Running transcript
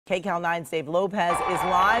KCAL 9's Dave Lopez is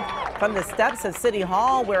live from the steps of City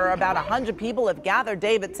Hall, where about 100 people have gathered.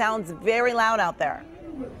 Dave, it sounds very loud out there.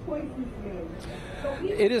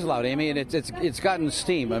 It is loud, Amy, and it's gotten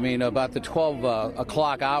steam. I mean, about the 12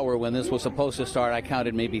 o'clock hour when this was supposed to start, I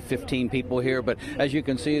counted maybe 15 people here. But as you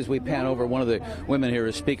can see, as we pan over, one of the women here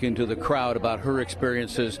is speaking to the crowd about her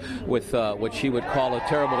experiences with what she would call a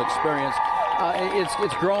terrible experience.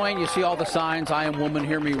 It's growing. You see all the signs. I am woman,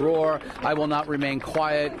 hear me roar. I will not remain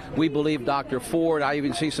quiet. We believe Dr. Ford. I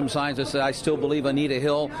even see some signs that say I still believe Anita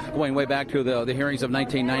Hill, going way back to the hearings of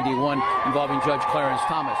 1991 involving Judge Clarence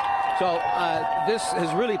Thomas. So this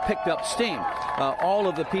has really picked up steam. All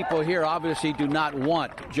of the people here obviously do not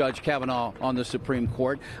want Judge Kavanaugh on the Supreme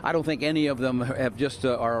Court. I don't think any of them have just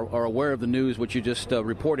are aware of the news, which you just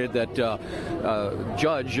reported, that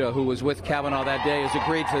Judge who was with Kavanaugh that day has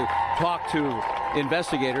agreed to talk to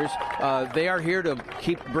investigators. They are here to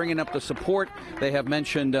keep bringing up the support. They have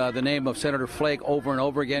mentioned the name of Senator Flake over and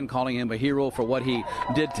over again, calling him a hero for what he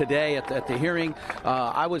did today at the hearing.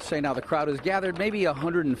 I would say now the crowd has gathered maybe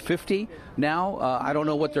 150 now. I don't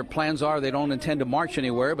know what their plans are. They don't intend to march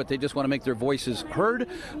anywhere, but they just want to make their voices heard.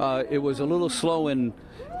 It was a little slow in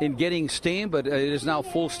getting steam, but it is now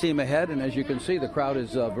full steam ahead. And as you can see, the crowd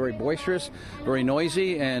is very boisterous, very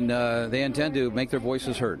noisy, and they intend to make their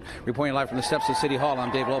voices heard. Reporting live from the steps of City Hall,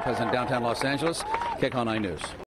 I'm Dave Lopez in downtown Los Angeles, KCAL 9 News.